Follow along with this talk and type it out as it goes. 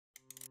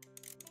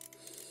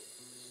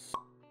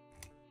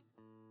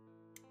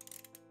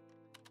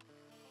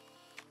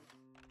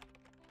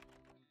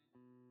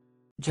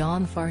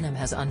John Farnham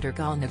has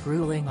undergone a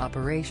grueling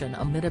operation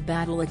amid a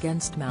battle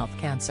against mouth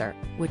cancer,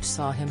 which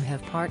saw him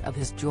have part of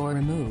his jaw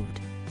removed.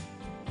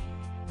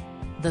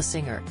 The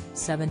singer,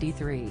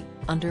 73,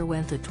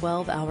 underwent a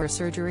 12-hour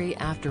surgery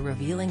after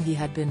revealing he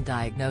had been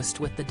diagnosed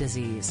with the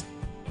disease.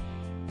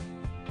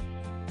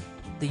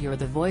 The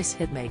Voice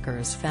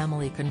hitmaker's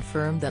family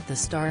confirmed that the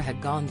star had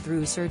gone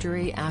through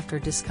surgery after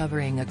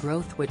discovering a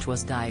growth which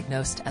was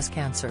diagnosed as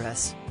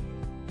cancerous.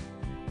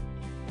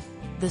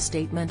 The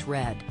statement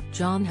read,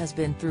 "John has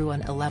been through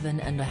an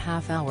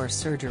 11-and-a-half-hour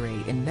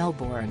surgery in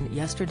Melbourne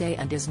yesterday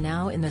and is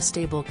now in a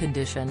stable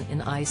condition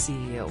in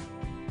ICU.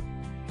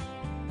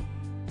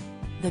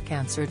 The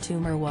cancer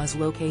tumor was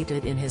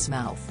located in his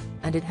mouth,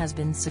 and it has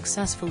been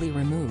successfully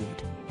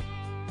removed."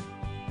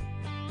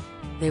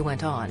 They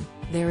went on,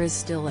 "There is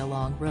still a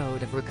long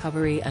road of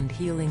recovery and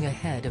healing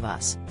ahead of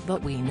us,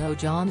 but we know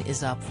John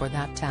is up for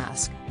that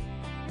task.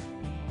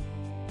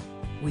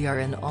 We are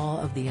in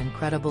awe of the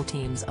incredible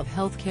teams of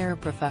healthcare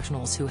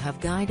professionals who have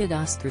guided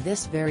us through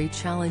this very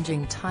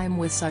challenging time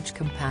with such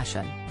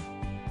compassion.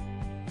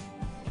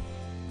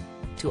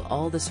 To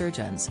all the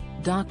surgeons,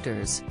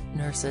 doctors,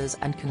 nurses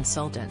and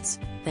consultants,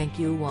 thank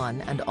you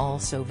one and all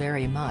so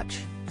very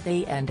much,"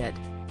 they ended.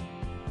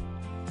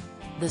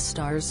 The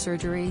star's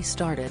surgery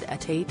started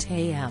at 8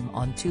 a.m.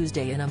 on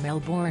Tuesday in a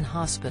Melbourne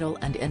hospital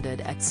and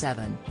ended at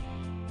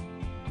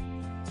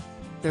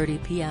 7:30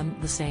 p.m.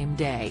 the same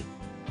day.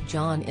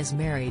 John is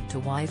married to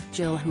wife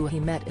Jill, who he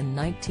met in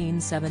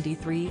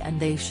 1973, and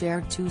they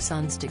shared 2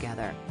 sons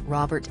together,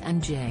 Robert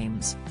and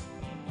James.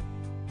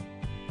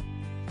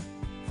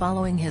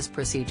 Following his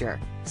procedure,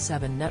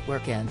 7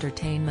 Network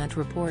Entertainment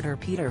reporter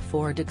Peter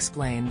Ford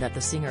explained that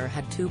the singer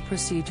had 2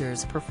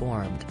 procedures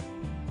performed.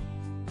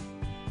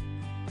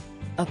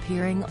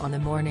 Appearing on the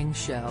morning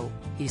show,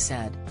 he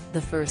said,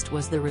 "The first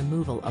was the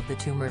removal of the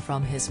tumor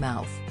from his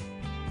mouth.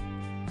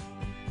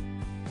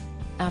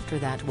 After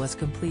that was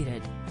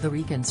completed, the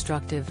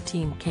reconstructive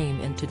team came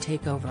in to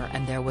take over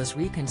and there was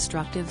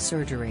reconstructive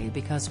surgery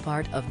because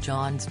part of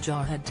John's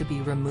jaw had to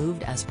be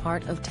removed as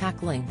part of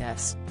tackling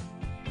this."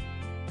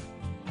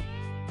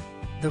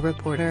 The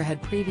reporter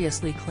had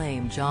previously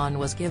claimed John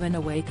was given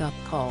a wake-up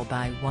call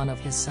by one of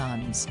his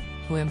sons,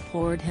 who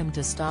implored him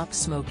to stop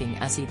smoking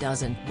as he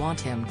doesn't want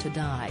him to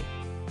die.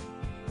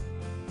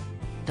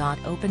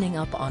 Opening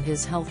up on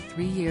his health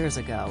 3 years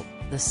ago,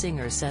 the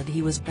singer said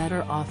he was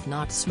better off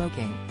not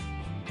smoking.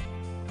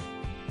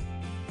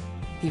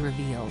 He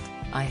revealed,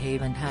 "I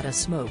haven't had a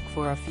smoke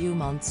for a few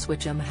months,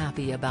 which I'm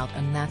happy about,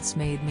 and that's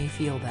made me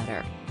feel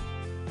better.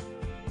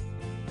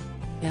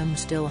 I'm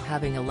still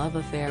having a love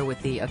affair with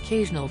the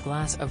occasional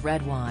glass of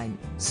red wine."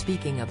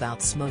 Speaking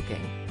about smoking,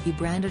 he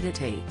branded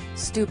it a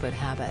 "stupid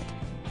habit."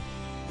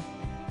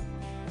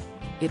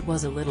 "It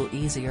was a little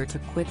easier to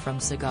quit from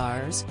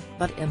cigars,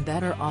 but I'm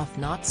better off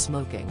not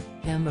smoking,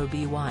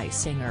 MOBY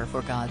singer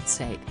for God's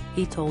sake,"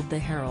 he told the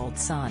Herald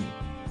Sun.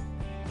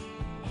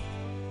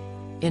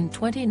 In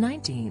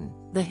 2019,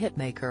 the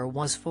hitmaker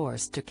was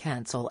forced to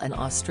cancel an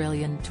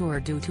Australian tour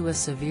due to a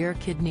severe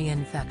kidney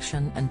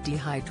infection and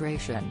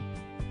dehydration.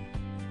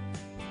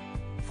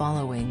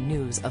 Following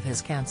news of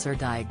his cancer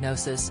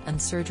diagnosis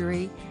and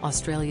surgery,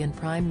 Australian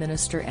Prime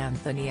Minister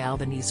Anthony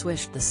Albanese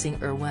wished the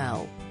singer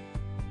well.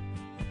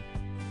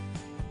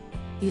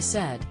 He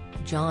said,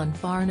 "John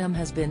Farnham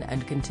has been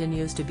and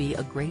continues to be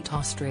a great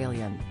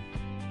Australian.